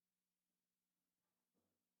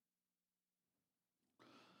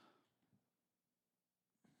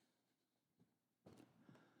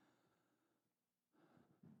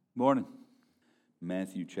Morning.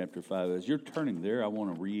 Matthew chapter 5. As you're turning there, I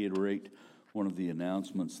want to reiterate one of the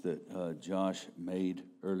announcements that Josh made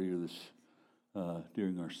earlier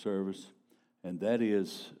during our service, and that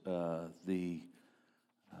is the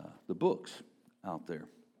books out there.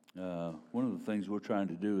 One of the things we're trying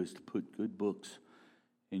to do is to put good books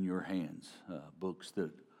in your hands, books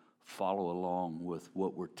that follow along with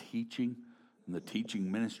what we're teaching in the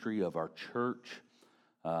teaching ministry of our church,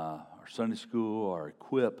 our Sunday school, our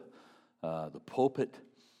equip, the pulpit.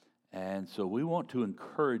 And so we want to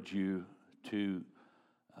encourage you to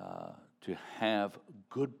have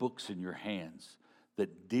good books in your hands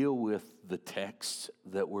that deal with the texts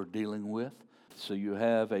that we're dealing with. So you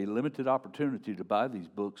have a limited opportunity to buy these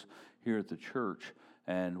books here at the church,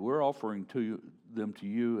 and we're offering them to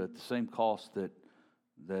you at the same cost that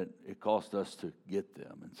it cost us to get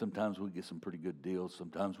them. And sometimes we get some pretty good deals.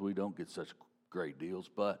 Sometimes we don't get such great deals,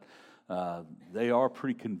 but they are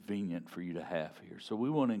pretty convenient for you to have here. So we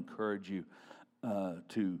want to encourage you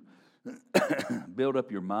to build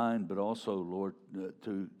up your mind, but also, Lord,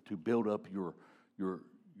 to build up your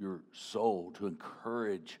soul, to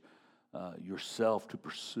encourage yourself to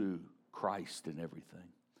pursue Christ in everything.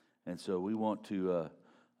 And so we want to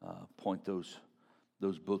point those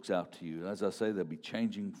books out to you. As I say, they'll be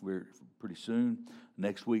changing pretty soon.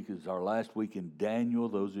 Next week is our last week in Daniel.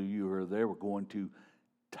 Those of you who are there, we're going to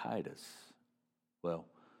Titus. Well,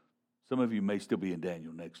 some of you may still be in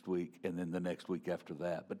Daniel next week, and then the next week after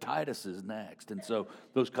that. But Titus is next. And so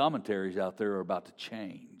those commentaries out there are about to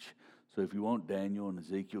change. So if you want Daniel and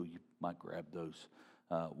Ezekiel, you might grab those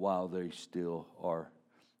while they still are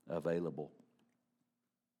available.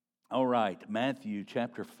 All right, Matthew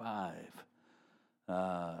chapter 5,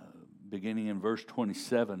 beginning in verse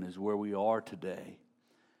 27 is where we are today.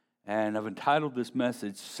 And I've entitled this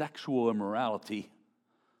message, Sexual Immorality,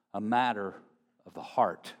 a Matter of the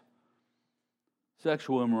Heart.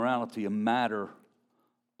 Sexual immorality, a matter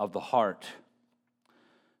of the heart.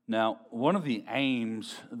 Now, one of the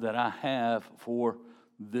aims that I have for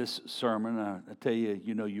this sermon, I tell you,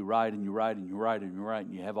 you write and you write and you write and you write,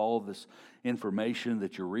 and you have all this information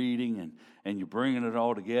that you're reading and you're bringing it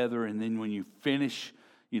all together, and then when you finish,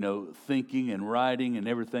 thinking and writing and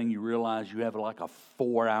everything, you realize you have like a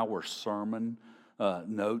 4-hour sermon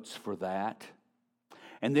notes for that.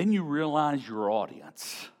 And then you realize your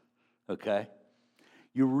audience, okay?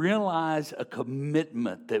 You realize a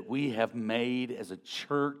commitment that we have made as a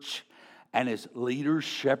church and as leaders,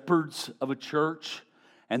 shepherds of a church,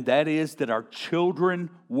 and that is that our children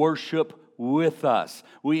worship with us.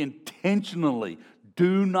 We intentionally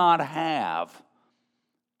do not have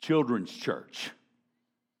children's church.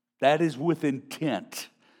 That is with intent,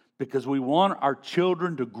 because we want our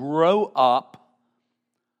children to grow up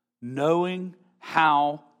knowing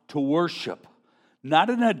how to worship.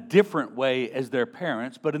 Not in a different way as their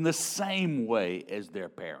parents, but in the same way as their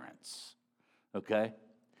parents. Okay?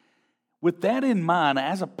 With that in mind,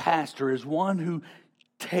 as a pastor, as one who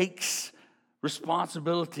takes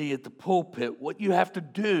responsibility at the pulpit, what you have to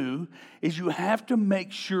do is you have to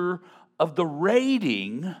make sure of the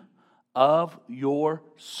rating of your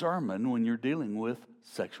sermon when you're dealing with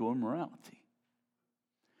sexual immorality.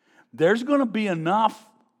 There's going to be enough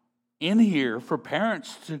in here for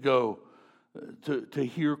parents to go to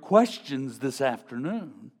hear questions this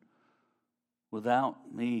afternoon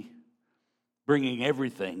without me bringing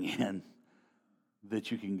everything in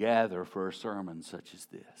that you can gather for a sermon such as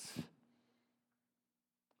this.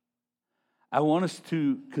 I want us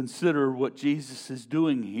to consider what Jesus is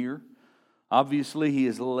doing here. Obviously, he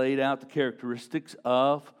has laid out the characteristics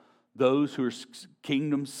of those who are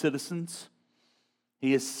kingdom citizens.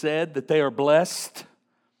 He has said that they are blessed.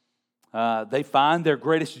 They find their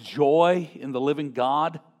greatest joy in the living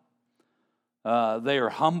God. They are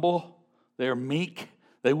humble. They are meek.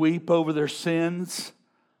 They weep over their sins.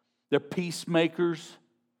 They're peacemakers.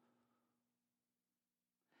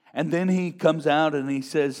 And then he comes out and he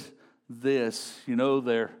says this,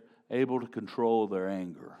 they're able to control their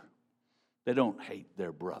anger. They don't hate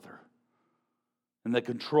their brother. And they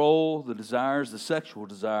control the desires, the sexual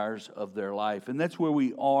desires of their life. And that's where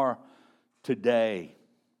we are today.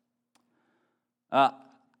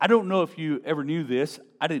 I don't know if you ever knew this.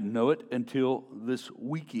 I didn't know it until this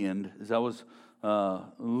weekend as I was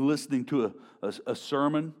listening to a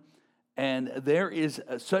sermon. And there is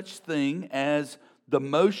such thing as the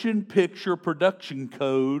Motion Picture Production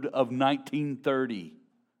Code of 1930.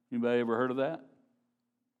 Anybody ever heard of that?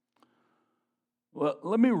 Well,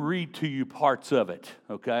 let me read to you parts of it,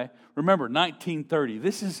 okay? Remember, 1930.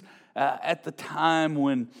 This is at the time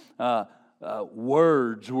when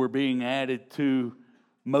words were being added to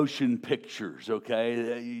motion pictures,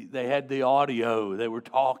 okay? They had the audio, they were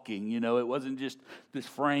talking, it wasn't just this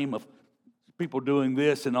frame of people doing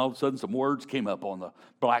this and all of a sudden some words came up on the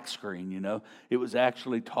black screen, It was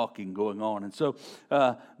actually talking going on. And so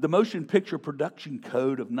the Motion Picture Production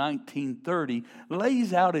Code of 1930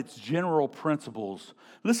 lays out its general principles.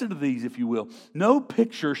 Listen to these, if you will. No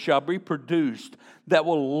picture shall be produced that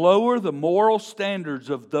will lower the moral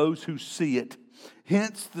standards of those who see it.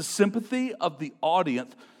 Hence, the sympathy of the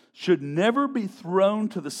audience should never be thrown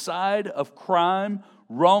to the side of crime,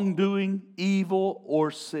 wrongdoing, evil,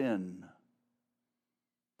 or sin.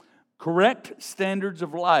 Correct standards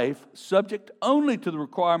of life, subject only to the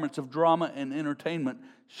requirements of drama and entertainment,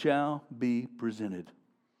 shall be presented.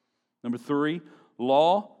 Number 3,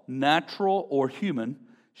 law, natural or human,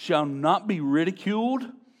 shall not be ridiculed,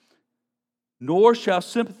 nor shall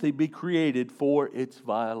sympathy be created for its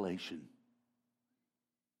violation.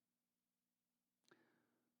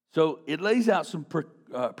 So it lays out some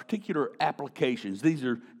particular applications. These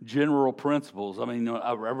are general principles. I mean,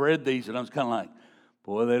 I read these and I was kind of like,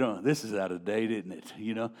 boy, this is out of date, isn't it?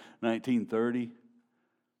 1930.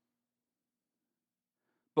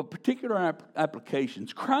 But particular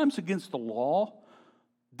applications, crimes against the law,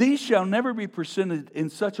 these shall never be presented in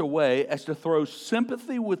such a way as to throw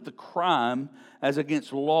sympathy with the crime as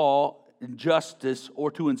against law and justice,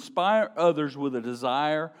 or to inspire others with a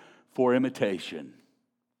desire for imitation.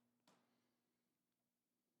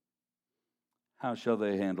 How shall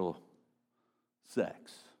they handle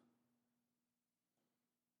sex?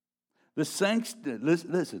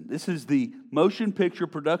 Listen, this is the Motion Picture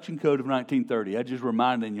Production Code of 1930. I'm just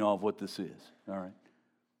reminding you all of what this is. All right.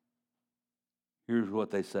 Here's what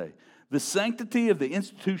they say. The sanctity of the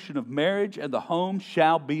institution of marriage and the home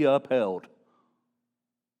shall be upheld.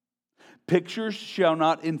 Pictures shall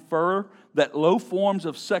not infer that low forms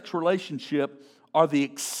of sex relationship are the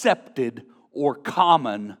accepted or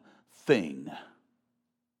common thing.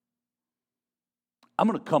 I'm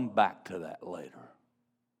going to come back to that later.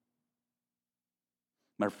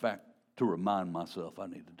 Matter of fact, to remind myself I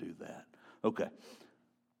need to do that. Okay.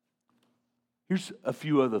 Here's a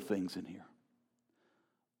few other things in here.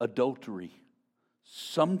 Adultery,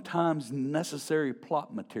 sometimes necessary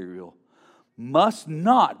plot material, must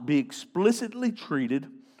not be explicitly treated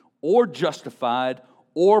or justified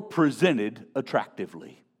or presented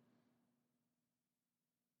attractively.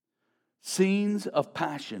 Scenes of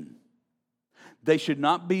passion, they should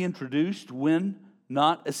not be introduced when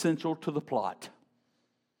not essential to the plot.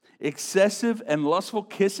 Excessive and lustful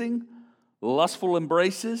kissing, lustful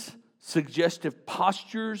embraces, suggestive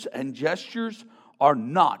postures and gestures are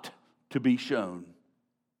not to be shown.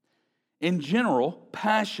 In general,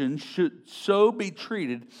 passion should so be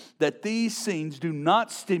treated that these scenes do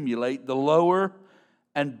not stimulate the lower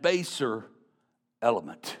and baser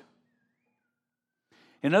element.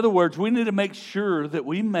 In other words, we need to make sure that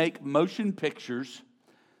we make motion pictures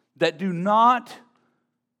that do not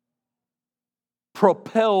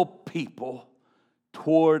propel people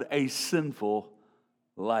toward a sinful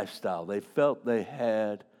lifestyle. They felt they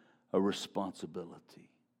had a responsibility.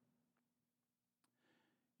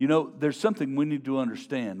 There's something we need to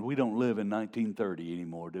understand. We don't live in 1930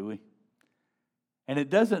 anymore, do we? And it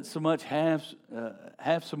doesn't so much have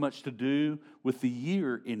so much to do with the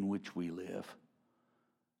year in which we live,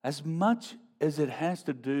 as much as it has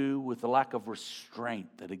to do with the lack of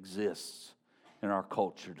restraint that exists in our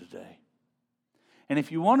culture today. And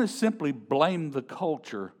if you want to simply blame the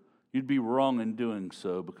culture, you'd be wrong in doing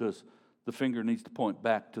so, because the finger needs to point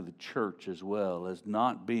back to the church as well as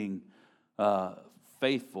not being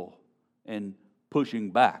faithful and pushing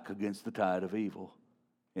back against the tide of evil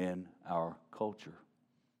in our culture.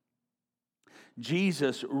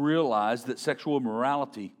 Jesus realized that sexual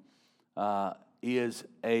immorality is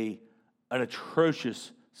an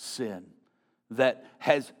atrocious sin that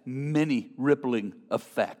has many rippling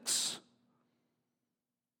effects.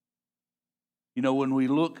 When we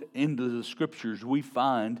look into the scriptures, we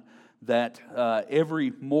find that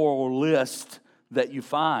every moral list that you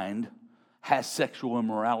find has sexual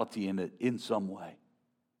immorality in it in some way.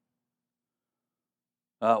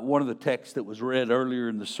 One of the texts that was read earlier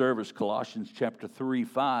in the service, Colossians chapter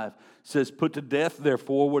 3:5, says, "Put to death,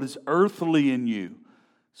 therefore, what is earthly in you,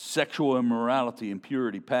 sexual immorality,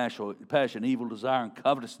 impurity, passion, evil desire, and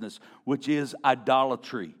covetousness, which is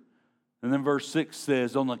idolatry." And then verse 6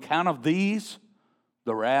 says, "On account of these,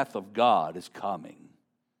 the wrath of God is coming."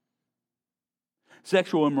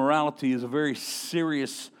 Sexual immorality is a very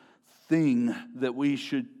serious thing that we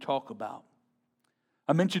should talk about.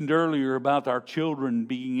 I mentioned earlier about our children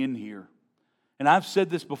being in here. And I've said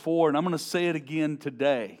this before, and I'm going to say it again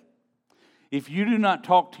today. if you do not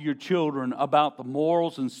talk to your children about the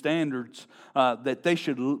morals and standards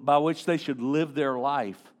by which they should live their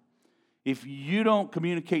life, if you don't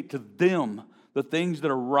communicate to them the things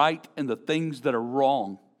that are right and the things that are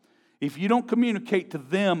wrong, if you don't communicate to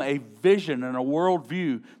them a vision and a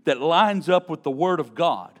worldview that lines up with the Word of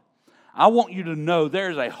God, I want you to know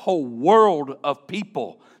there's a whole world of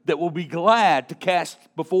people that will be glad to cast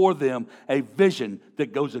before them a vision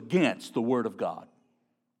that goes against the Word of God.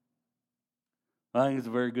 I think it's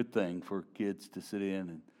a very good thing for kids to sit in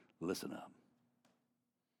and listen up.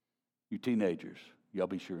 You teenagers, y'all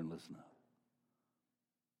be sure and listen up.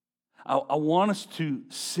 I want us to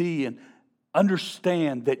see and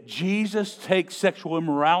understand that Jesus takes sexual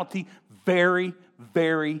immorality very,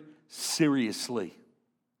 very seriously.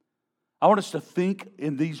 I want us to think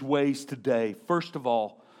in these ways today. First of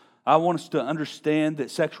all, I want us to understand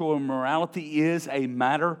that sexual immorality is a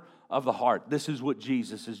matter of the heart. This is what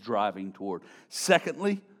Jesus is driving toward.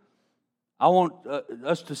 Secondly, I want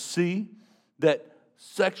us to see that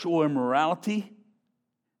sexual immorality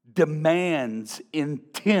demands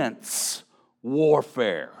intense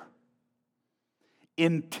warfare.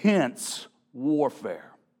 Intense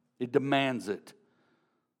warfare. It demands it.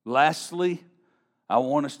 Lastly, I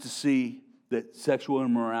want us to see that sexual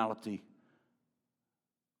immorality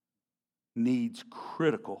needs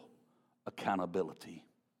critical accountability.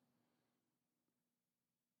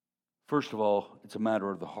 First of all, it's a matter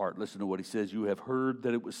of the heart. Listen to what he says. You have heard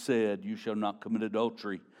that it was said, you shall not commit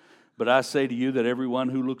adultery. But I say to you that everyone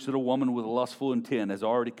who looks at a woman with a lustful intent has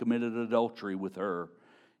already committed adultery with her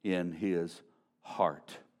in his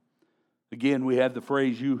heart. Again, we have the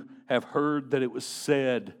phrase, you have heard that it was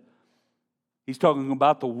said. He's talking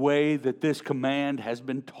about the way that this command has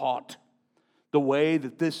been taught, the way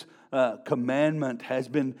that this commandment has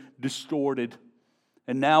been distorted.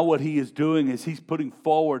 And now what he is doing is he's putting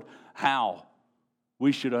forward how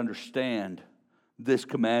we should understand this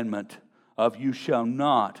commandment of you shall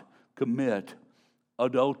not commit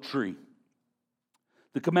adultery.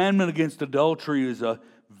 The commandment against adultery is a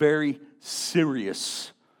very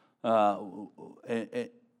serious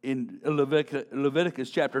in Leviticus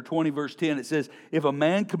chapter 20, verse 10, it says, if a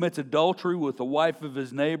man commits adultery with the wife of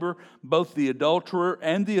his neighbor, both the adulterer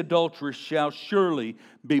and the adulteress shall surely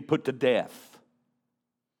be put to death.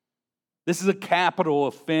 This is a capital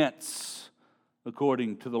offense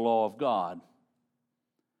according to the law of God.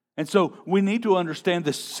 And so we need to understand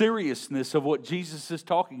the seriousness of what Jesus is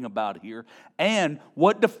talking about here and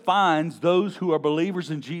what defines those who are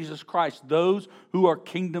believers in Jesus Christ, those who are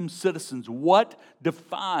kingdom citizens. What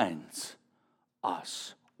defines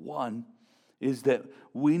us? One is that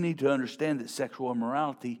we need to understand that sexual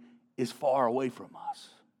immorality is far away from us.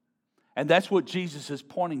 And that's what Jesus is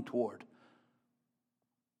pointing toward.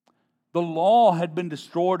 The law had been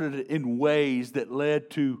distorted in ways that led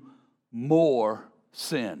to more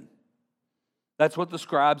sin. That's what the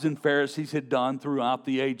scribes and Pharisees had done throughout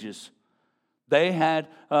the ages. They had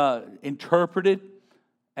interpreted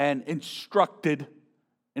and instructed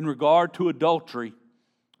in regard to adultery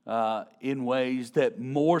in ways that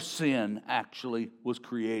more sin actually was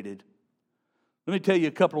created. Let me tell you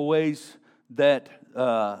a couple of ways that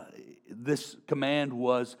this command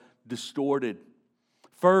was distorted.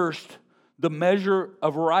 First, the measure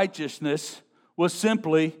of righteousness was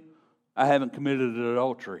simply, I haven't committed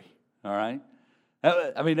adultery, all right?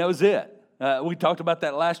 I mean, that was it. We talked about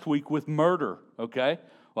that last week with murder, okay?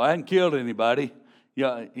 Well, I hadn't killed anybody.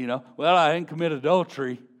 Well, I hadn't committed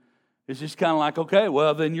adultery. It's just kind of like, okay,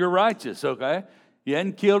 well, then you're righteous, okay? You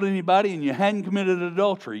hadn't killed anybody and you hadn't committed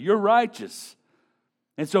adultery. You're righteous.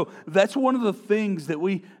 And so that's one of the things that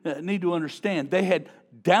we need to understand. They had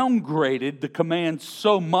downgraded the command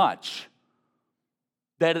so much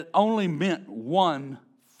that it only meant one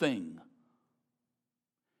thing.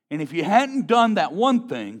 And if you hadn't done that one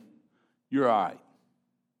thing, you're all right.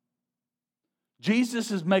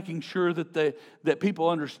 Jesus is making sure that people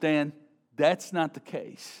understand that's not the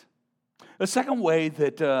case. A second way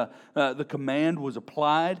that the command was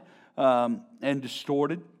applied and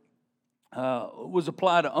distorted was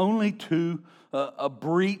applied only to a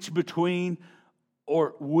breach between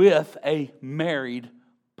or with a married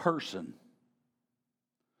person.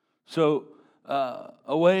 So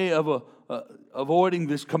a way of avoiding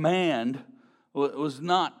this command was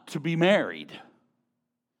not to be married.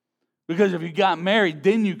 Because if you got married,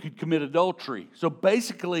 then you could commit adultery. So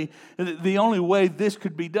basically, the only way this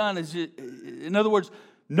could be done is, in other words,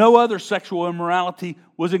 no other sexual immorality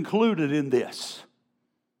was included in this.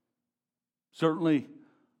 Certainly,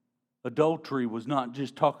 adultery was not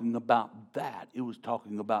just talking about that. It was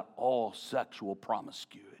talking about all sexual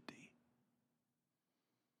promiscuity.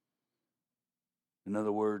 In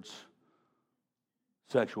other words,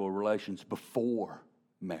 sexual relations before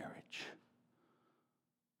marriage.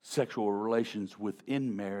 Sexual relations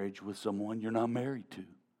within marriage with someone you're not married to.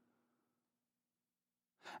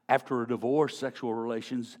 After a divorce, sexual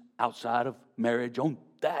relations outside of marriage on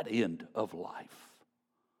that end of life.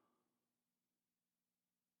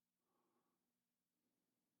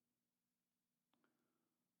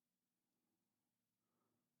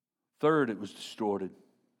 Third, it was distorted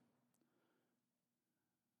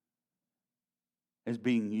as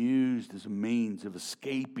being used as a means of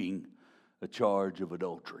escaping a charge of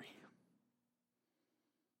adultery.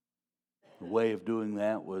 The way of doing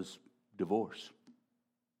that was divorce.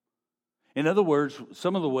 In other words,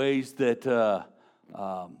 some of the ways that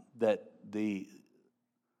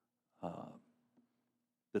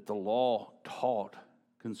that the law taught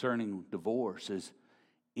concerning divorce is,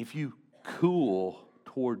 if you cool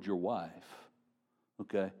toward your wife,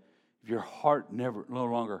 okay, if your heart no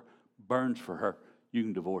longer burns for her, you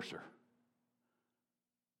can divorce her.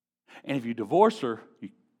 And if you divorce her, you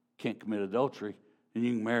can't commit adultery, and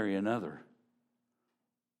you can marry another.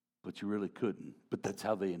 But you really couldn't. But that's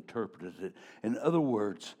how they interpreted it. In other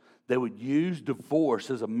words, they would use divorce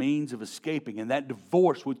as a means of escaping, and that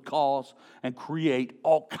divorce would cause and create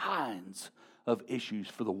all kinds of issues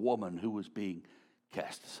for the woman who was being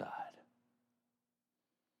cast aside.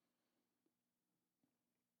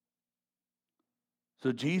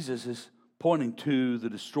 So Jesus is pointing to the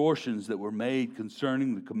distortions that were made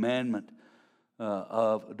concerning the commandment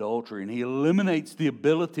of adultery. And he eliminates the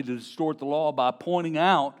ability to distort the law by pointing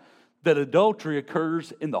out that adultery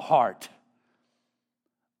occurs in the heart.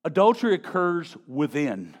 Adultery occurs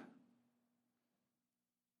within.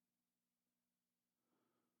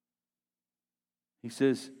 He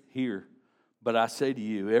says here, "But I say to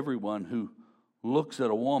you, everyone who looks at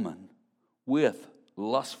a woman with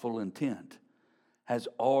lustful intent has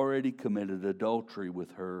already committed adultery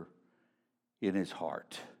with her in his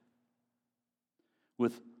heart."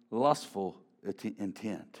 With lustful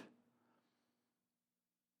intent.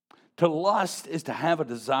 To lust is to have a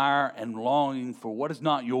desire and longing for what is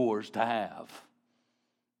not yours to have.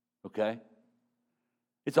 Okay?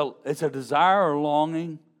 It's a desire or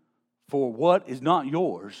longing for what is not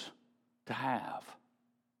yours to have.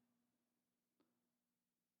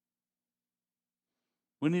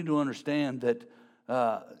 We need to understand that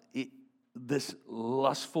this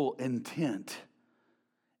lustful intent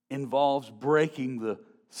involves breaking the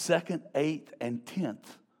 2nd, 8th, and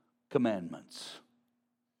 10th commandments.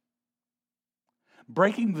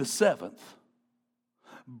 Breaking the 7th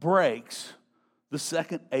breaks the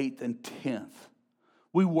 2nd, 8th, and 10th.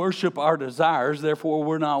 We worship our desires, therefore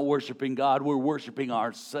we're not worshiping God, we're worshiping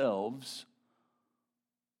ourselves.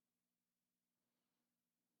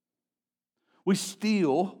 We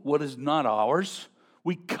steal what is not ours.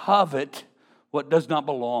 We covet what does not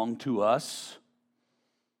belong to us.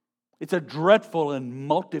 It's a dreadful and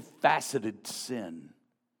multifaceted sin.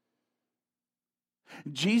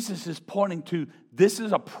 Jesus is pointing to, this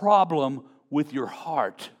is a problem with your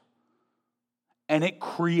heart. And it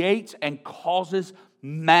creates and causes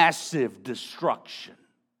massive destruction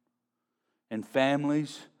in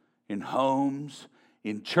families, in homes,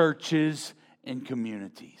 in churches, in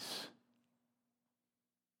communities.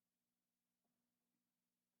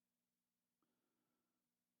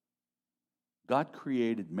 God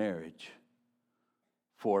created marriage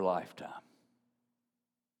for a lifetime.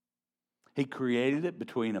 He created it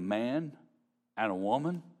between a man and a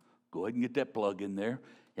woman. Go ahead and get that plug in there.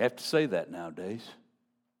 You have to say that nowadays.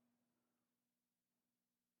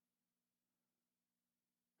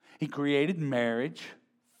 He created marriage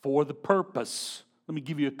for the purpose. Let me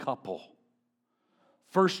give you a couple.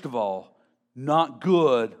 First of all, not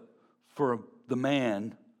good for the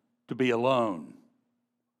man to be alone.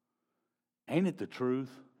 Ain't it the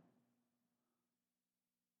truth?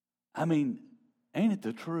 Ain't it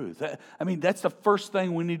the truth? That's the first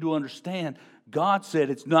thing we need to understand. God said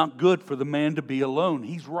it's not good for the man to be alone.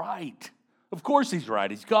 He's right. Of course he's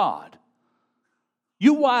right. He's God.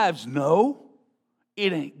 You wives know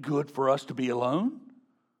it ain't good for us to be alone.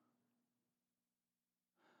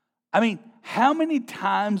 How many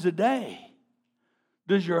times a day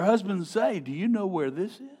does your husband say, "Do you know where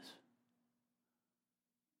this is?"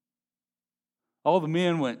 All the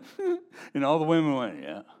men went, and all the women went,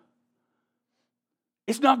 "Yeah."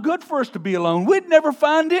 It's not good for us to be alone. We'd never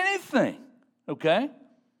find anything, okay?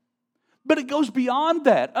 But it goes beyond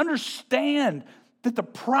that. Understand that the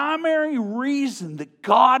primary reason that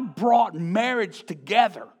God brought marriage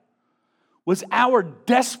together was our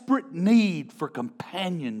desperate need for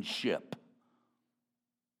companionship.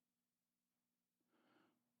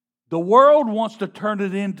 The world wants to turn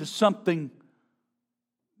it into something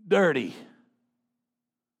dirty.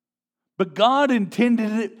 But God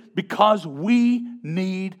intended it because we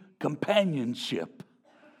need companionship.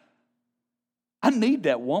 I need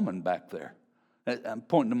that woman back there. I'm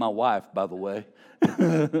pointing to my wife, by the way.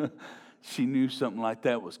 She knew something like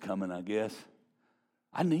that was coming, I guess.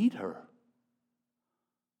 I need her.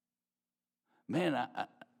 Man,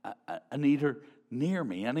 I need her near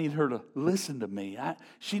me. I need her to listen to me.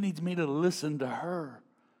 She needs me to listen to her.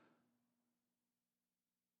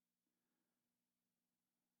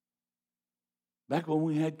 Back when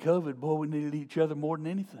we had COVID, boy, we needed each other more than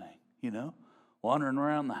anything, you know. Wandering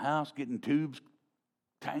around the house, getting tubes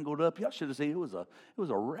tangled up. Y'all should have seen it was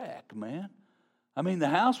a wreck, man. I mean, the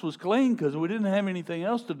house was clean because we didn't have anything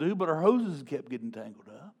else to do, but our hoses kept getting tangled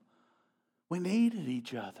up. We needed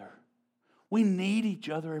each other. We need each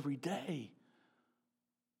other every day.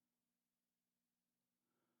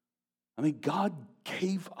 I mean, God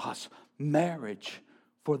gave us marriage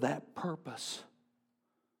for that purpose.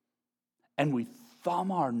 And we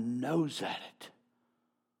thumb our nose at it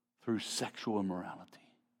through sexual immorality.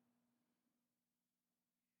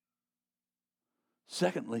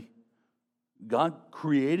 Secondly, God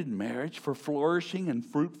created marriage for flourishing and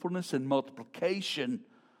fruitfulness and multiplication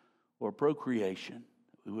or procreation.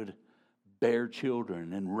 We would bear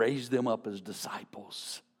children and raise them up as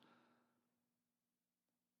disciples.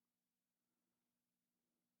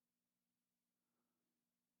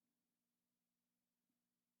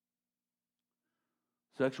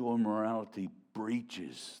 Sexual immorality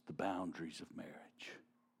breaches the boundaries of marriage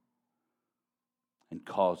and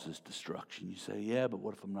causes destruction. You say, yeah, but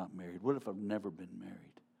what if I'm not married? What if I've never been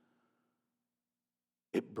married?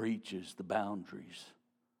 It breaches the boundaries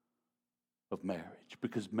of marriage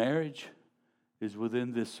because marriage is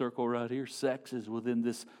within this circle right here. Sex is within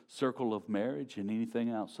this circle of marriage, and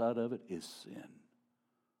anything outside of it is sin.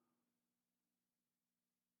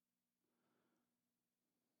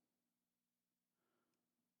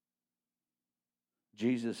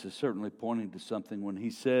 Jesus is certainly pointing to something when he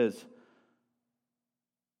says,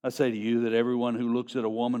 I say to you that everyone who looks at a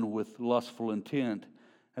woman with lustful intent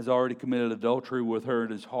has already committed adultery with her in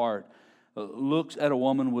his heart. Looks at a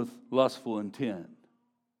woman with lustful intent.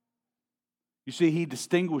 You see, he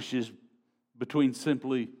distinguishes between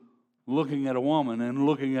simply looking at a woman and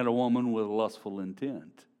looking at a woman with lustful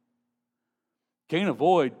intent. Can't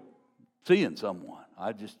avoid seeing someone.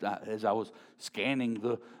 As I was scanning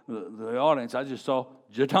the audience, I just saw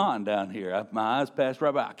Jatan down here. My eyes passed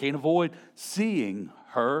right by. I can't avoid seeing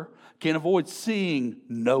her. Can't avoid seeing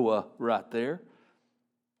Noah right there.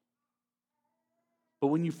 But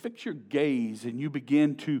when you fix your gaze and you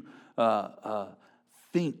begin to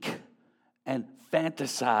think and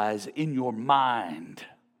fantasize in your mind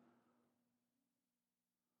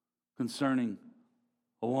concerning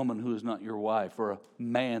a woman who is not your wife or a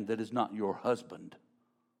man that is not your husband,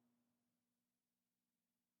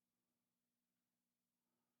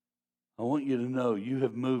 I want you to know you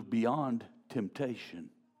have moved beyond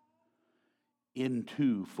temptation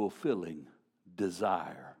into fulfilling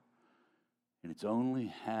desire. And it's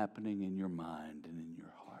only happening in your mind and in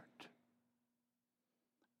your heart.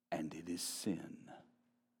 And it is sin.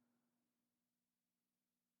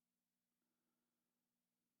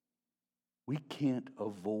 We can't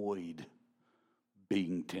avoid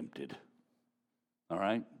being tempted. All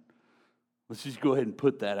right? Let's just go ahead and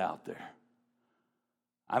put that out there.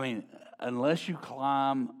 I mean, unless you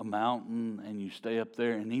climb a mountain and you stay up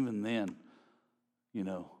there, and even then, you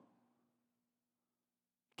know,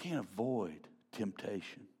 you can't avoid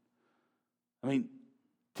temptation. I mean,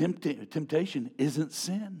 temptation isn't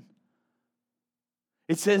sin.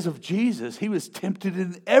 It says of Jesus, he was tempted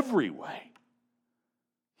in every way,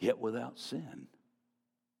 yet without sin.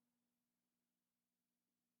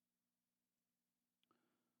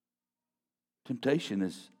 Temptation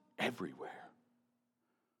is everywhere.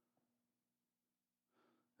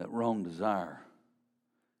 That wrong desire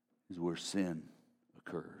is where sin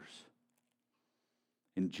occurs.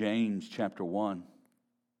 In James chapter 1,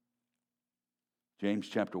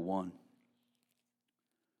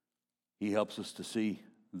 he helps us to see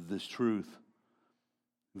this truth.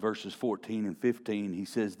 Verses 14 and 15, he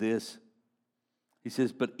says this. He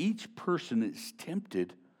says, but each person is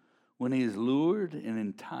tempted when he is lured and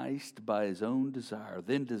enticed by his own desire.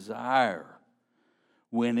 Then desire,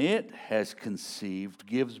 when it has conceived,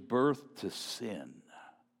 gives birth to sin.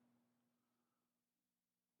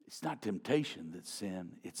 It's not temptation that's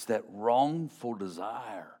sin. It's that wrongful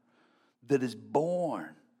desire that is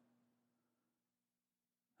born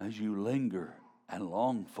as you linger and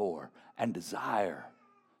long for and desire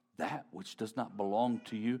that which does not belong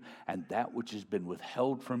to you and that which has been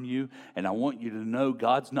withheld from you. And I want you to know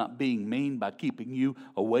God's not being mean by keeping you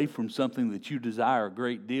away from something that you desire a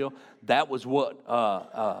great deal. That was what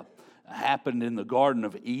happened in the Garden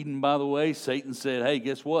of Eden, by the way. Satan said, hey,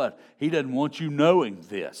 guess what? He doesn't want you knowing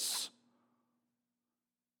this.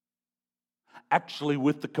 Actually,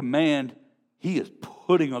 with the command, he is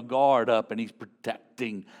putting a guard up and he's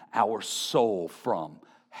protecting our soul from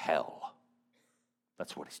hell.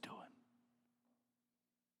 That's what he's doing.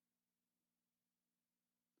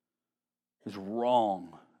 His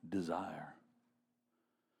wrong desire.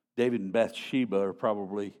 David and Bathsheba are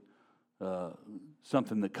probably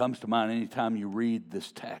something that comes to mind anytime you read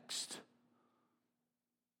this text.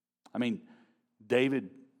 I mean, David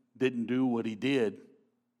didn't do what he did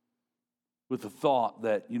with the thought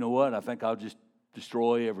that, you know what, I think I'll just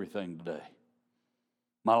destroy everything today.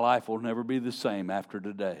 My life will never be the same after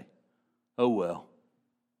today. Oh well.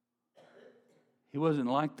 He wasn't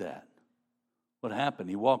like that. What happened?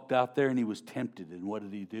 He walked out there and he was tempted. And what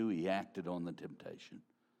did he do? He acted on the temptation.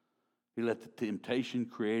 He let the temptation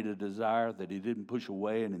create a desire that he didn't push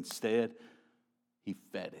away, and instead, he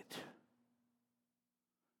fed it.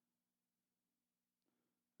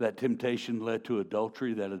 That temptation led to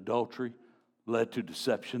adultery. That adultery led to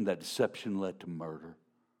deception. That deception led to murder.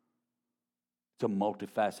 It's a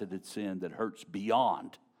multifaceted sin that hurts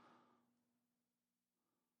beyond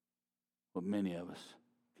what many of us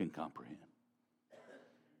can comprehend.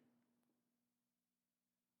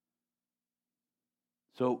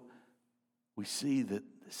 So we see that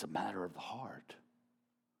it's a matter of the heart.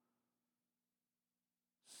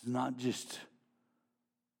 It's not just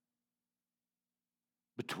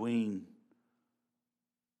between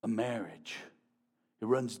a marriage. It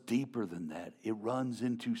runs deeper than that. It runs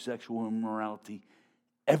into sexual immorality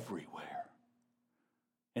everywhere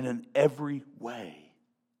and in every way.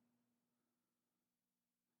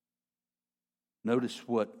 Notice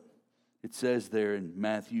what it says there in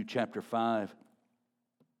Matthew chapter 5.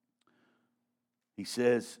 He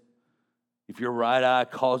says, if your right eye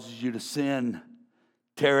causes you to sin,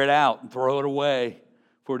 tear it out and throw it away.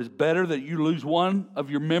 For it is better that you lose one of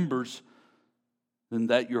your members than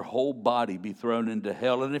that your whole body be thrown into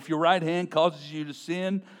hell. And if your right hand causes you to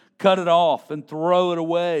sin, cut it off and throw it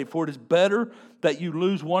away. For it is better that you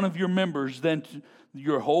lose one of your members than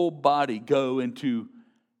your whole body go into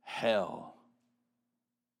hell.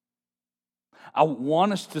 I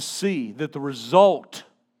want us to see that the result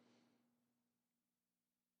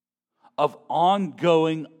of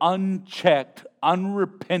ongoing, unchecked,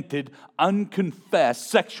 unrepented, unconfessed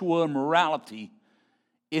sexual immorality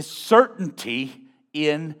is certainty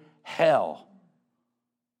in hell.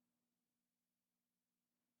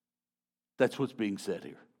 That's what's being said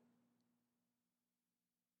here.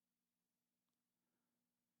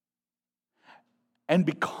 And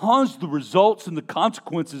because the results and the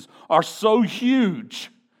consequences are so huge,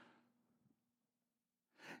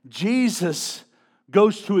 Jesus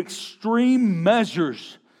goes to extreme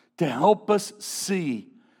measures to help us see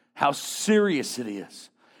how serious it is.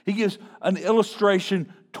 He gives an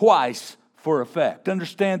illustration twice for effect.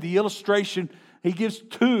 Understand the illustration, he gives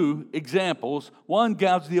two examples. One,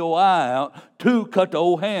 gouge the old eye out. Two, cut the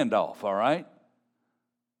old hand off, all right?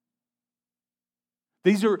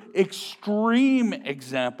 These are extreme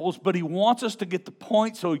examples, but he wants us to get the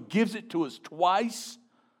point, so he gives it to us twice.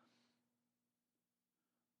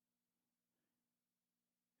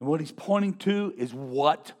 And what he's pointing to is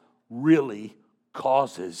what really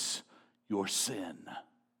causes your sin.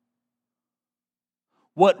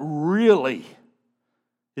 What really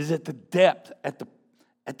is at the depth, at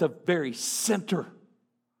the very center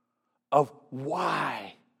of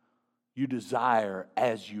why you desire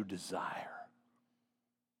as you desire.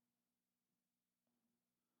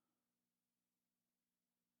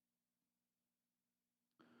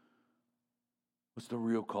 What's the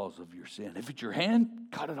real cause of your sin? If it's your hand,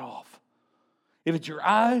 cut it off. If it's your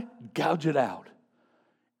eye, gouge it out.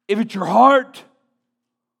 If it's your heart,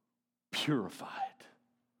 purify it.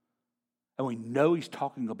 And we know he's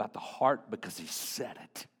talking about the heart because he said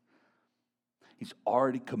it. He's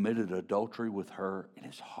already committed adultery with her in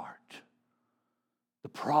his heart. The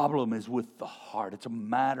problem is with the heart. It's a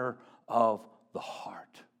matter of the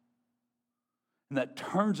heart. And that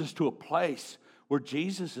turns us to a place where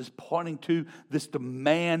Jesus is pointing to this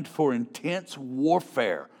demand for intense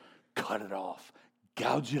warfare. Cut it off.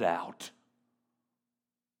 Gouge it out.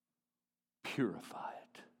 Purify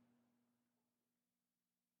it.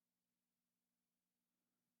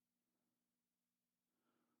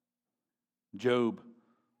 Job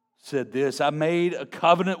said this, I made a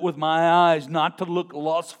covenant with my eyes not to look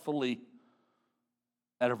lustfully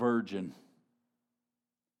at a virgin.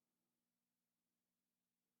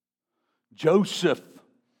 Joseph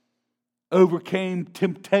overcame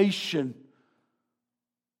temptation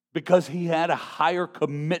because he had a higher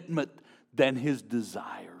commitment than his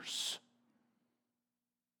desires.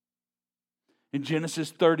 In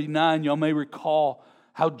Genesis 39, y'all may recall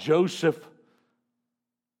how Joseph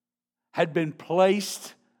had been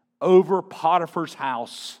placed over Potiphar's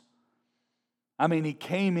house. I mean, he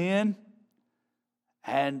came in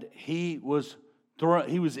and he was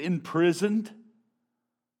imprisoned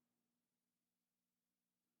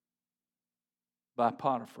by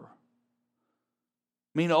Potiphar.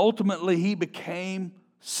 I mean, ultimately, he became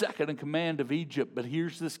second in command of Egypt. But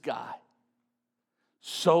here's this guy,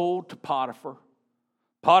 sold to Potiphar.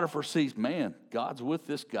 Potiphar sees, man, God's with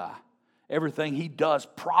this guy. Everything he does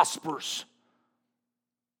prospers.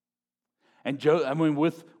 And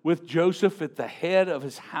with Joseph at the head of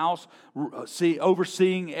his house,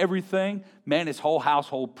 overseeing everything, man, his whole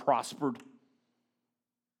household prospered.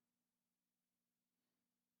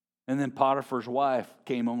 And then Potiphar's wife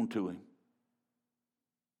came on to him.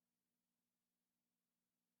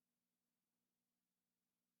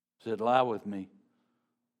 Said, lie with me.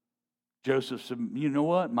 Joseph said, you know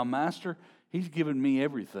what? My master, he's given me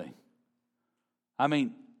everything. I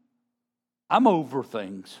mean, I'm over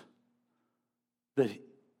things that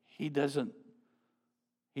he doesn't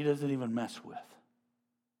even mess with.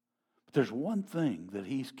 But there's one thing that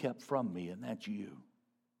he's kept from me, and that's you.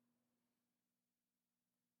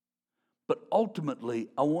 But ultimately,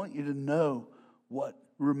 I want you to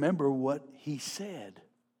remember what he said.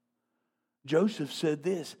 Joseph said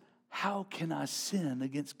this, how can I sin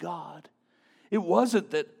against God? It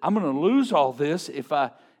wasn't that I'm going to lose all this if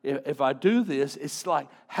I do this. It's like,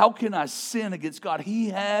 how can I sin against God? He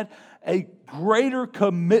had a greater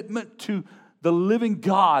commitment to the living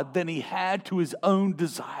God than he had to his own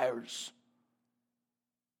desires.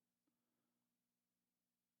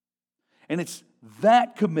 And it's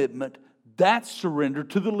that commitment, that surrender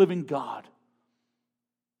to the living God,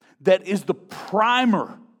 that is the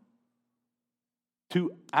primer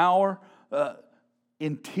to our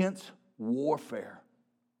intense warfare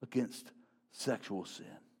against sexual sin.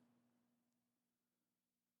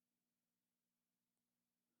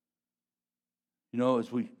 You know, as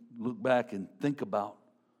we look back and think about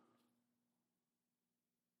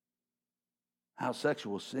how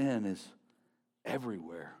sexual sin is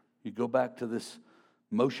everywhere. You go back to this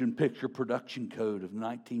motion picture production code of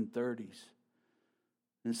 1930s.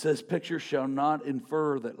 It says, pictures shall not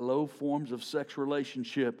infer that low forms of sex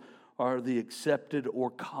relationship are the accepted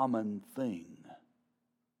or common thing.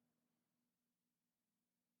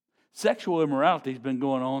 Sexual immorality has been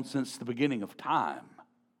going on since the beginning of time.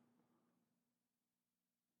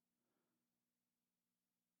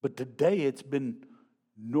 But today it's been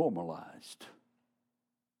normalized.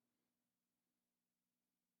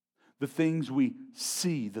 The things we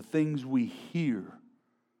see, the things we hear,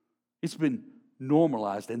 it's been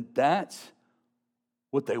normalized, and that's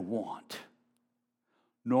what they want.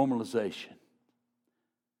 Normalization.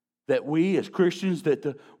 That we as Christians, that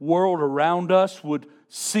the world around us would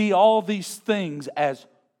see all these things as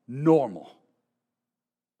normal.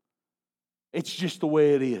 It's just the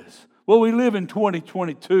way it is. Well, we live in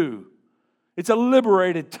 2022. It's a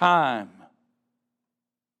liberated time.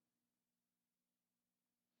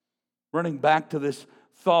 Running back to this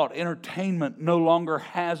thought, entertainment no longer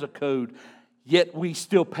has a code. Yet we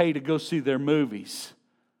still pay to go see their movies.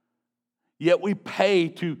 Yet we pay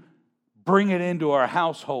to bring it into our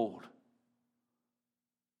household.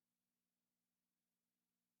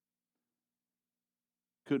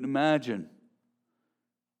 Couldn't imagine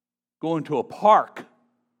going to a park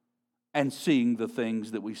and seeing the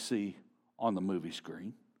things that we see on the movie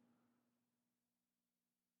screen.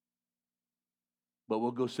 But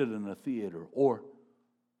we'll go sit in a theater or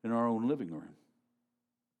in our own living room.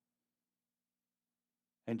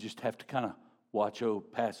 And just have to kind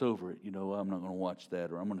of pass over it. You know, I'm not going to watch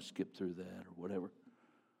that, or I'm going to skip through that, or whatever.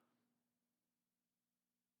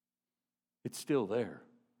 It's still there.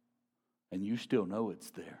 And you still know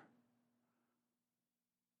it's there.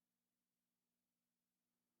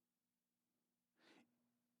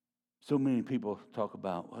 So many people talk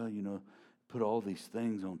about, well, you know, put all these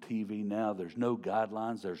things on TV now. There's no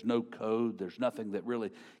guidelines. There's no code. There's nothing that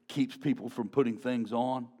really keeps people from putting things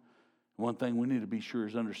on. One thing we need to be sure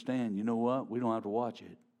is understand, you know what? We don't have to watch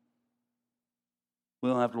it. We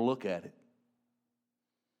don't have to look at it.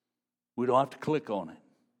 We don't have to click on it.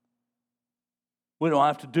 We don't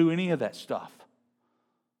have to do any of that stuff.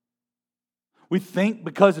 We think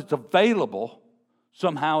because it's available,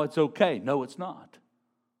 somehow it's okay. No, it's not.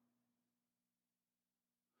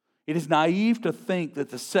 It is naive to think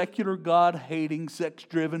that the secular, God-hating,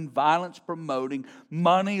 sex-driven, violence-promoting,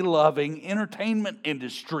 money-loving entertainment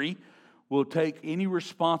industry will take any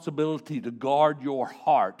responsibility to guard your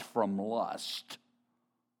heart from lust.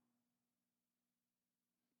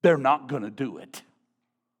 They're not going to do it.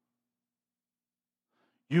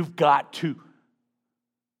 You've got to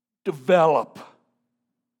develop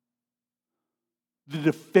the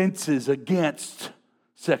defenses against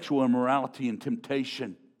sexual immorality and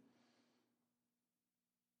temptation.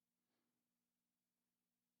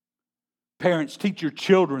 Parents, teach your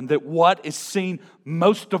children that what is seen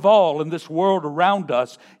most of all in this world around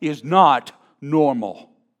us is not normal.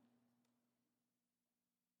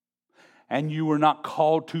 And you were not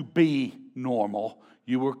called to be normal.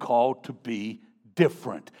 You were called to be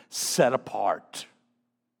different, set apart.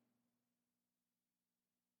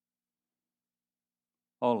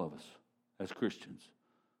 All of us, as Christians,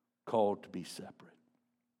 called to be separate.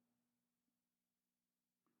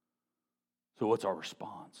 So what's our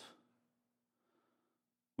response?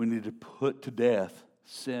 We need to put to death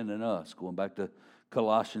sin in us. Going back to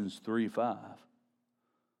Colossians 3:5.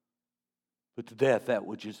 Put to death that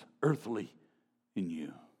which is earthly in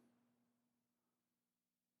you.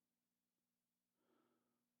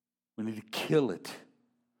 We need to kill it.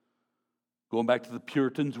 Going back to the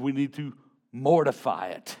Puritans, we need to mortify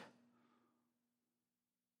it.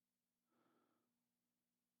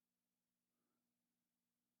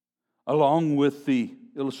 Along with the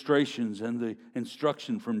illustrations and the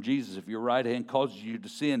instruction from Jesus, if your right hand causes you to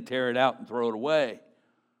sin, tear it out and throw it away.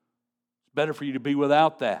 It's better for you to be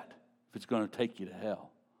without that if it's going to take you to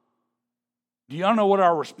hell. Do y'all know what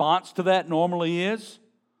our response to that normally is?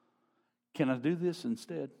 Can I do this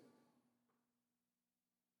instead?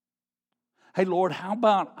 Hey, Lord, how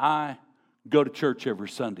about I go to church every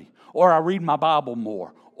Sunday? Or I read my Bible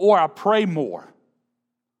more? Or I pray more?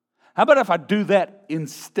 How about if I do that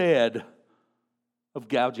instead of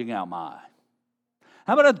gouging out my eye?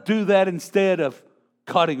 How about I do that instead of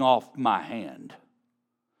cutting off my hand?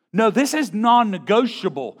 No, this is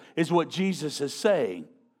non-negotiable, is what Jesus is saying.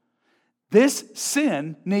 This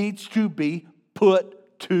sin needs to be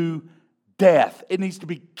put to death. It needs to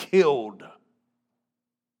be killed.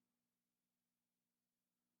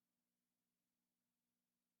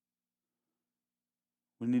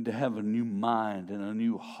 We need to have a new mind and a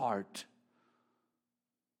new heart.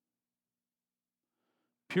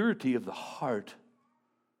 Purity of the heart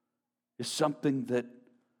is something that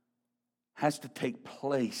has to take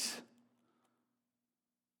place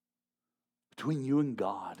between you and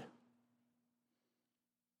God.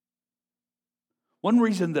 One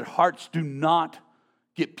reason that hearts do not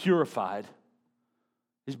get purified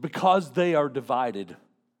is because they are divided.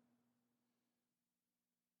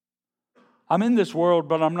 I'm in this world,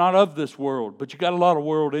 but I'm not of this world. But you got a lot of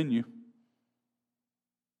world in you.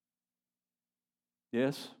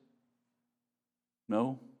 Yes?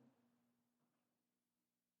 No?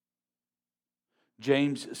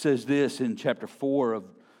 James says this in chapter 4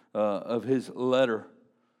 of his letter,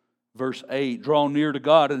 verse 8. Draw near to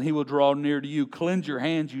God, and He will draw near to you. Cleanse your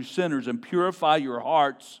hands, you sinners, and purify your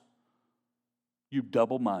hearts, you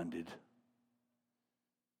double-minded.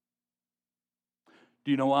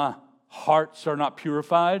 Do you know why hearts are not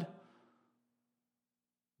purified?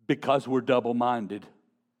 Because we're double-minded.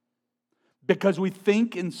 Because we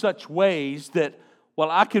think in such ways that,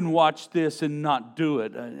 well, I can watch this and not do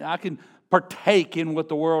it. I can partake in what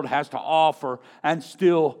the world has to offer and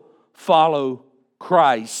still follow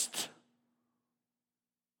Christ.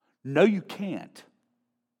 No, you can't.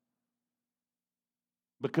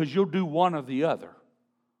 Because you'll do one or the other,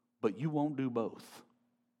 but you won't do both.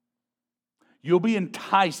 You'll be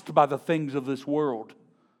enticed by the things of this world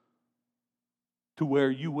to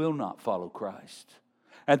where you will not follow Christ.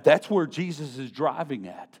 And that's where Jesus is driving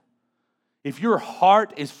at. If your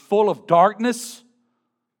heart is full of darkness,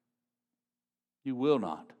 you will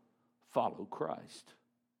not follow Christ.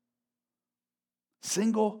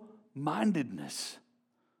 Single-mindedness.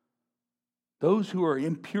 Those who are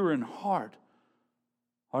impure in heart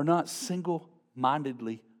are not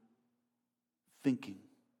single-mindedly thinking.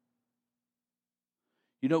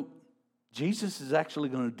 You know, Jesus is actually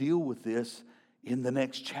going to deal with this in the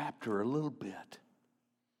next chapter a little bit.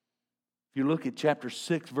 If you look at chapter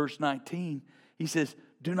 6, verse 19, he says,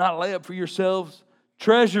 do not lay up for yourselves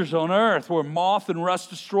treasures on earth where moth and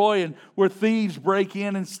rust destroy and where thieves break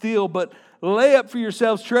in and steal, but lay up for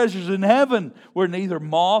yourselves treasures in heaven where neither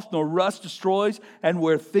moth nor rust destroys and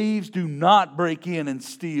where thieves do not break in and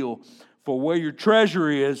steal. For where your treasure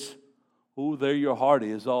is, there your heart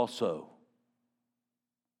is also.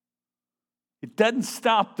 It doesn't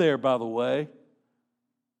stop there, by the way.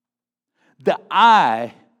 The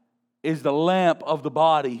eye is the lamp of the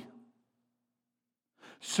body.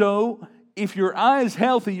 So, if your eye is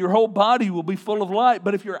healthy, your whole body will be full of light.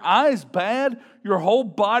 But if your eye is bad, your whole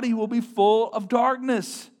body will be full of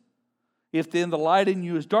darkness. If then the light in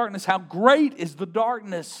you is darkness, how great is the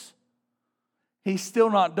darkness? He's still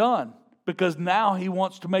not done, because now he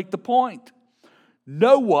wants to make the point.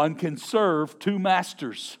 No one can serve two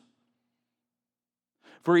masters.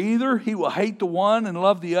 For either he will hate the one and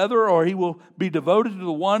love the other, or he will be devoted to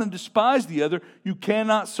the one and despise the other. You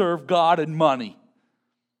cannot serve God and money.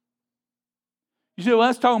 You say, well,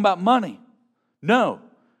 that's talking about money. No,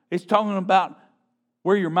 it's talking about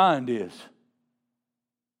where your mind is.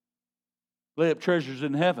 Lay up treasures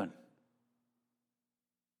in heaven.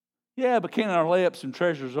 Yeah, but can I lay up some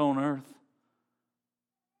treasures on earth?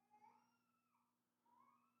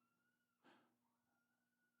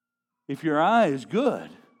 If your eye is good,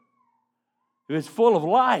 if it's full of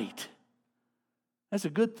light, that's a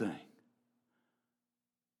good thing.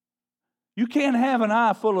 You can't have an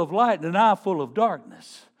eye full of light and an eye full of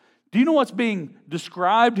darkness. Do you know what's being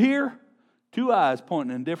described here? Two eyes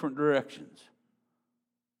pointing in different directions.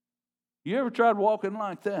 You ever tried walking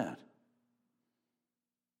like that?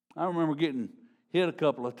 I remember getting hit a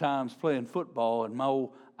couple of times playing football, and my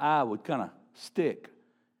old eye would kind of stick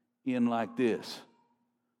in like this,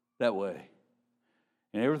 that way.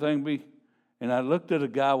 And everything be, and I looked at a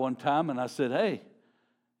guy one time and I said, hey,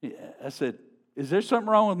 is there something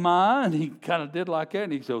wrong with my eye? And he kind of did like that,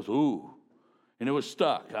 and he goes, ooh. And it was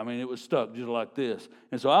stuck. I mean, it was stuck just like this.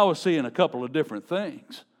 And so I was seeing a couple of different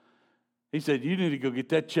things. He said, you need to go get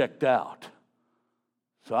that checked out.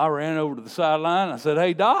 So I ran over to the sideline. I said,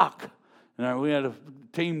 hey, doc. And we had a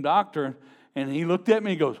team doctor, and he looked at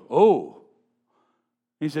me and goes, oh.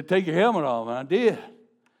 He said, take your helmet off. And I did.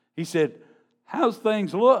 He said, how's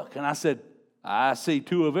things look? And I said, I see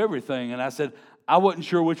two of everything. And I said, I wasn't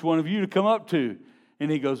sure which one of you to come up to. And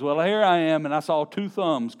he goes, well, here I am, and I saw two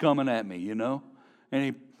thumbs coming at me, you know.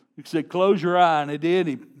 And he said, close your eye. And I did.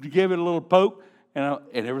 He gave it a little poke, and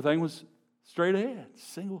everything was straight ahead.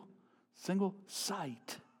 Single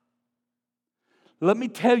sight. Let me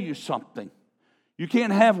tell you something. You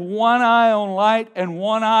can't have one eye on light and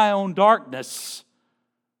one eye on darkness,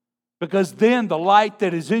 because then the light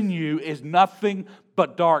that is in you is nothing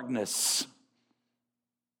but darkness.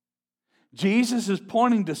 Jesus is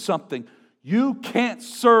pointing to something. You can't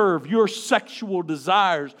serve your sexual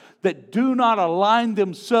desires that do not align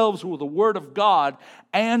themselves with the Word of God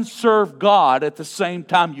and serve God at the same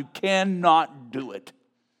time. You cannot do it.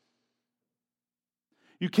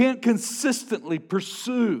 You can't consistently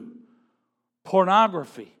pursue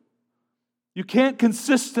pornography. You can't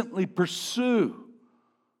consistently pursue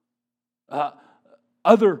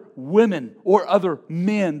other women or other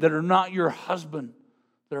men that are not your husband,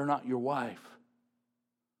 that are not your wife.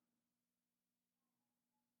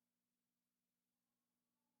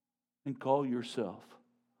 And call yourself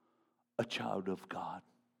a child of God.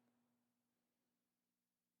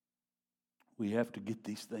 We have to get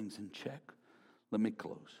these things in check. Let me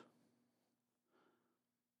close.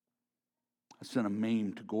 I sent a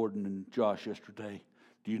meme to Gordon and Josh yesterday.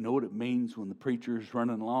 Do you know what it means when the preacher is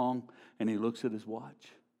running along and he looks at his watch?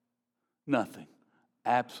 Nothing.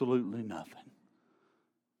 Absolutely nothing.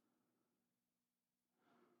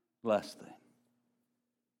 Last thing.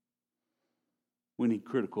 We need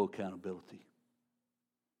critical accountability.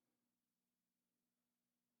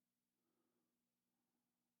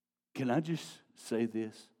 Can I just say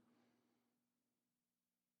this?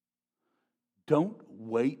 Don't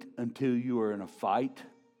wait until you are in a fight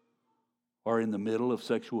or in the middle of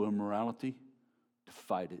sexual immorality to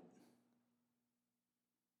fight it.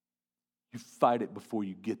 You fight it before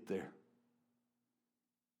you get there.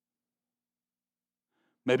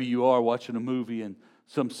 Maybe you are watching a movie and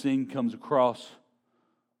some scene comes across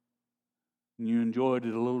and you enjoyed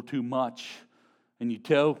it a little too much, and you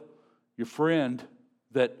tell your friend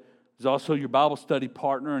that is also your Bible study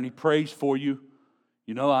partner, and he prays for you.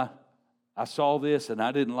 You know, I saw this and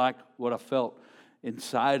I didn't like what I felt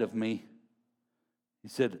inside of me. He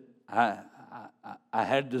said, I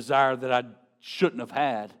had a desire that I shouldn't have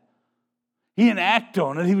had. He didn't act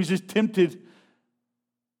on it. He was just tempted.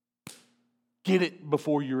 Get it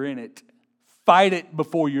before you're in it. Fight it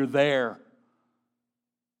before you're there.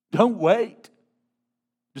 Don't wait.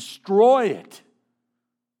 Destroy it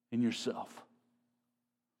in yourself.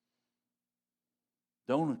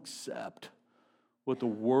 Don't accept what the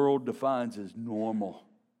world defines as normal.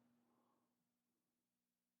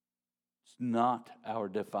 It's not our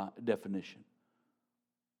definition.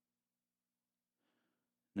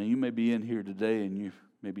 Now, you may be in here today and you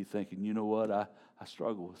may be thinking, you know what, I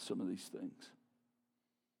struggle with some of these things.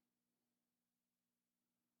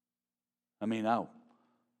 I mean, I'll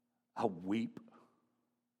weep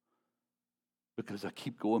because I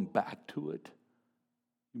keep going back to it.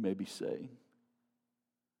 You may be saying,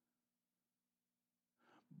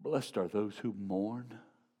 blessed are those who mourn,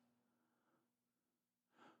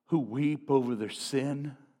 who weep over their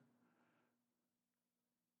sin.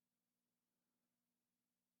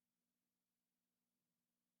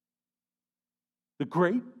 The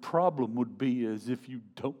great problem would be is if you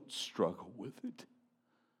don't struggle with it.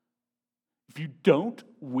 If you don't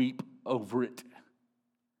weep over it.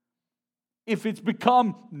 If it's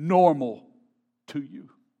become normal to you,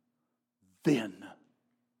 then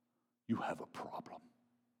you have a problem.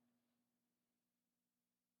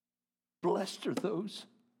 Blessed are those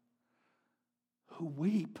who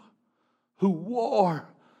weep, who war,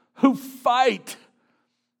 who fight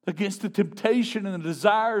against the temptation and the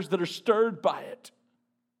desires that are stirred by it.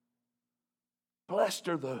 Blessed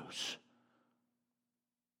are those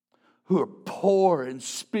who are poor in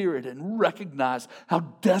spirit and recognize how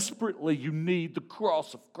desperately you need the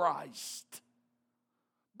cross of Christ.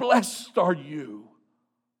 Blessed are you.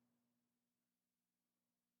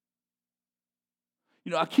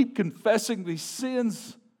 You know, I keep confessing these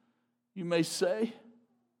sins, you may say.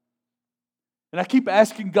 And I keep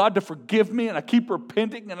asking God to forgive me, and I keep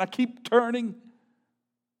repenting, and I keep turning.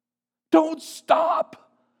 Don't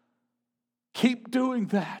stop. Keep doing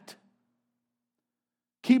that.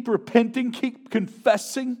 Keep repenting, keep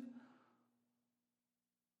confessing.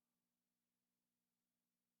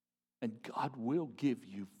 And God will give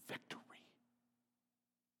you victory.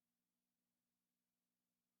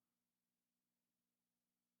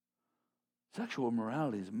 Sexual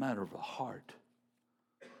immorality is a matter of the heart.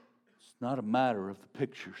 It's not a matter of the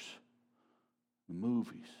pictures, the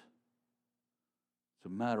movies. It's a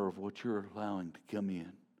matter of what you're allowing to come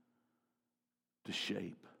in to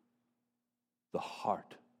shape the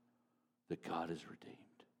heart that God has redeemed.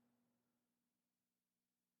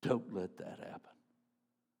 Don't let that happen.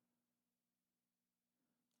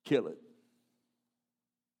 Kill it.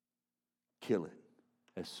 Kill it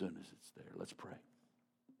as soon as it's there. Let's pray.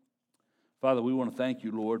 Father, we want to thank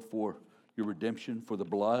you, Lord, for your redemption, for the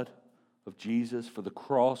blood of Jesus, for the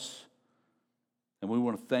cross. And we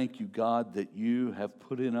want to thank you, God, that you have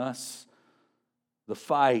put in us the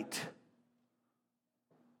fight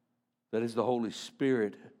that is the Holy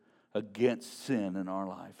Spirit against sin in our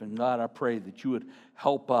life. And God, I pray that you would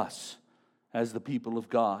help us as the people of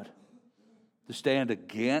God to stand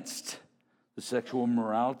against the sexual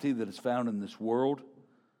immorality that is found in this world,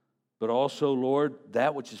 but also, Lord,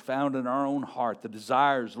 that which is found in our own heart, the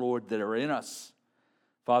desires, Lord, that are in us.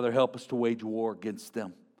 Father, help us to wage war against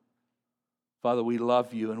them. Father, we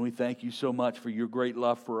love you, and we thank you so much for your great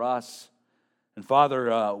love for us. And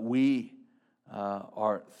Father, we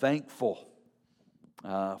are thankful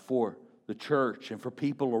for the church and for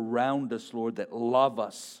people around us, Lord, that love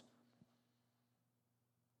us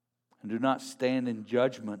and do not stand in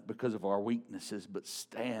judgment because of our weaknesses, but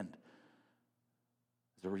stand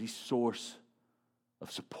as a resource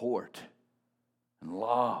of support and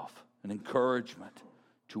love and encouragement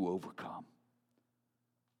to overcome.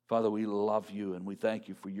 Father, we love you and we thank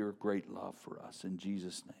you for your great love for us. In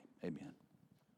Jesus' name, amen.